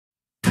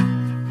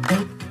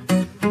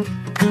Hey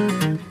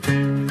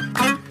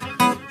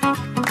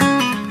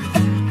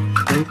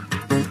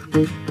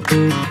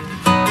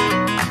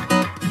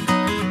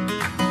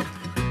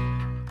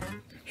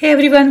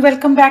everyone,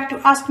 welcome back to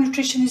Ask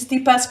Nutritionist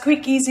Deepa's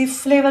quick, easy,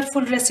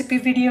 flavorful recipe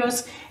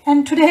videos.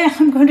 And today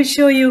I'm going to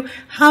show you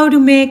how to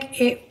make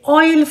a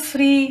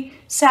oil-free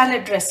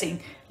salad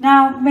dressing.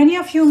 Now, many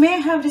of you may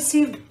have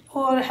received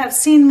or have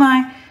seen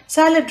my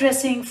salad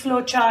dressing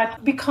flow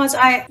chart, because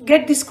I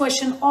get this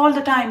question all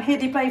the time. Hey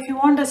Deepa, if you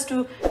want us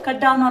to cut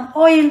down on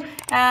oil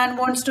and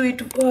want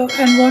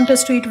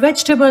us to eat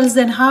vegetables,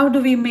 then how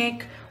do we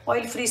make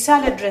oil-free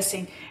salad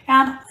dressing?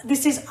 And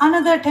this is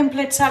another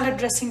template salad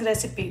dressing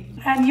recipe,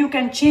 and you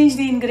can change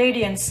the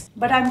ingredients,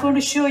 but I'm going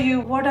to show you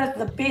what are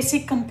the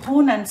basic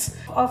components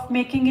of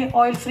making an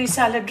oil-free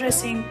salad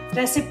dressing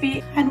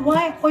recipe and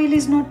why oil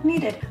is not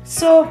needed.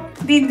 So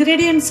the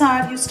ingredients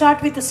are, you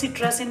start with the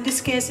citrus. In this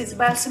case it's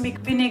balsamic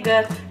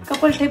vinegar,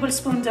 couple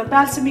tablespoons of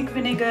balsamic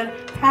vinegar,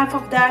 half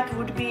of that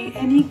would be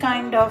any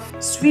kind of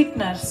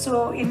sweetener.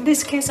 So in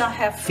this case I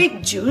have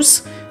fig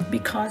juice,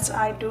 because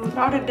I do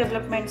product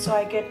development, so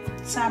I get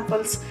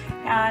samples,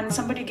 and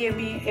somebody gave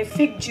me a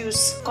fig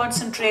juice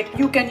concentrate.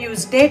 You can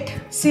use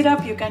date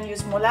syrup, you can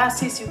use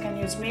molasses, you can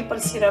use maple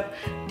syrup,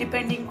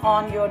 depending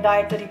on your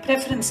dietary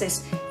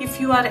preferences.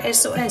 If you are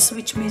SOS,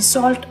 which means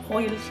salt,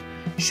 oil,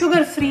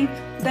 sugar free,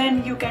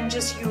 then you can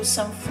just use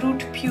some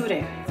fruit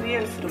puree,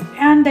 real fruit,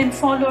 and then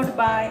followed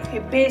by a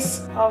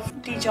base of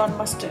Dijon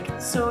mustard.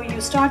 So you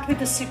start with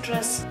the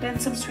citrus, then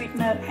some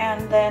sweetener,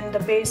 and then the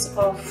base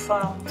of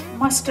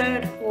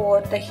mustard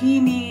or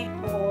tahini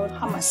or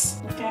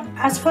hummus. Okay.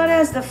 As far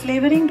as the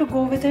flavoring to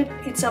go with it,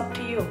 it's up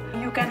to you.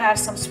 You can add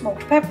some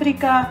smoked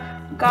paprika.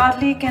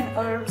 Garlic and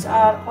herbs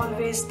are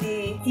always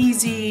the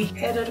easy,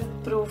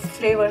 error-proof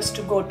flavors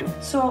to go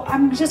to. So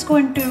I'm just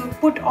going to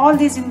put all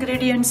these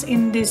ingredients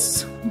in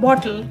this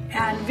bottle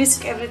and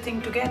whisk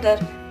everything together,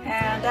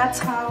 and that's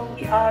how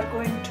we are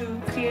going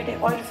to create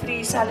an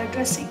oil-free salad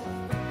dressing.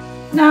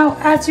 Now,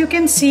 as you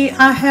can see,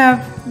 I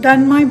have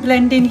done my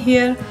blending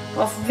here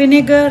of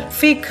vinegar,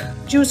 fig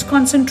juice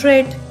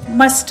concentrate,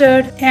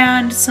 mustard,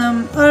 and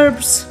some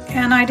herbs,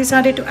 and I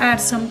decided to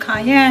add some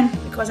cayenne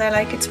because I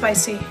like it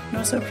spicy,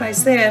 no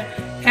surprise there,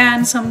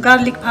 and some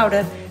garlic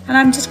powder, and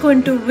I'm just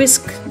going to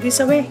whisk this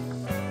away.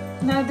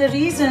 Now, the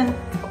reason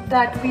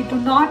that we do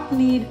not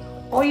need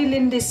oil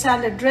in this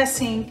salad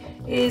dressing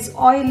is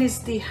oil is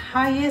the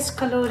highest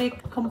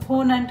caloric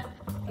component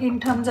in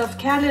terms of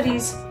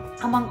calories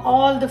among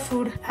all the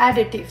food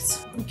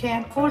additives.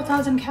 Okay,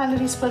 4,000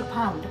 calories per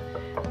pound.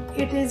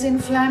 It is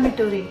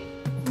inflammatory.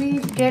 We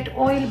get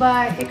oil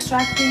by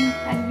extracting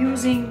and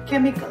using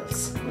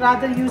chemicals.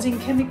 Rather, using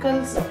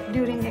chemicals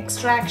during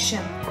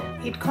extraction,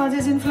 it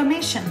causes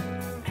inflammation,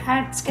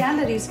 adds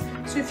calories.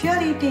 So if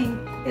you're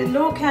eating a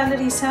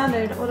low-calorie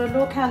salad or a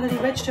low-calorie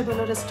vegetable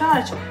or a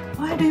starch,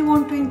 why do you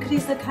want to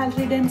increase the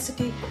calorie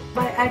density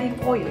by adding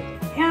oil?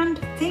 And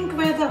think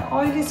where the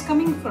oil is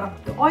coming from.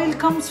 The oil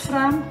comes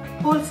from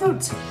whole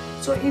foods.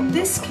 So in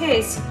this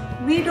case,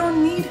 we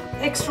don't need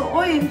extra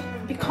oil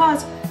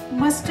because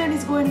mustard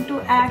is going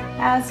to act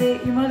as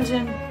a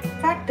emulsion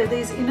factor. There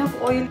is enough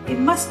oil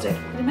in mustard.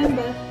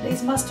 Remember, there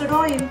is mustard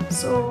oil.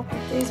 So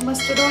there is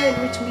mustard oil,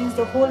 which means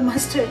the whole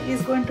mustard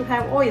is going to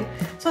have oil.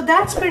 So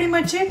that's pretty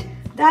much it.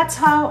 That's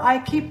how I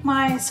keep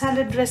my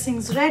salad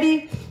dressings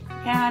ready,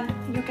 and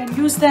you can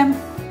use them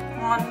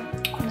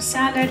on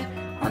salad,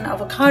 on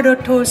avocado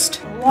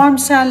toast, warm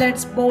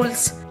salads,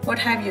 bowls, what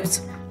have you.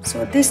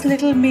 So this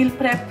little meal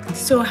prep,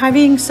 so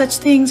having such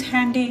things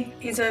handy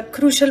is a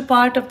crucial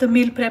part of the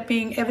meal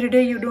prepping. Every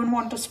day you don't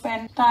want to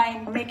spend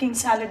time making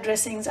salad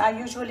dressings. I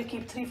usually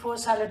keep 3-4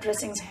 salad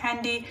dressings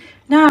handy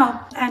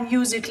now and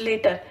use it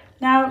later.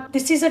 Now,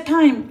 this is a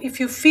time, if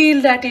you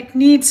feel that it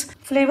needs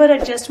flavor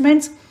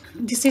adjustments,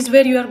 this is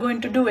where you are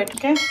going to do it.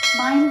 Okay,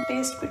 mine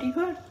tastes pretty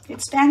good.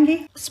 It's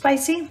tangy,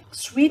 spicy,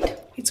 sweet.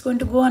 It's going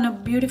to go on a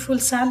beautiful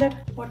salad.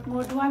 What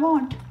more do I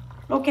want?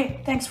 Okay,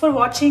 thanks for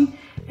watching,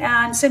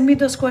 and send me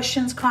those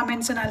questions,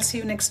 comments, and I'll see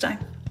you next time.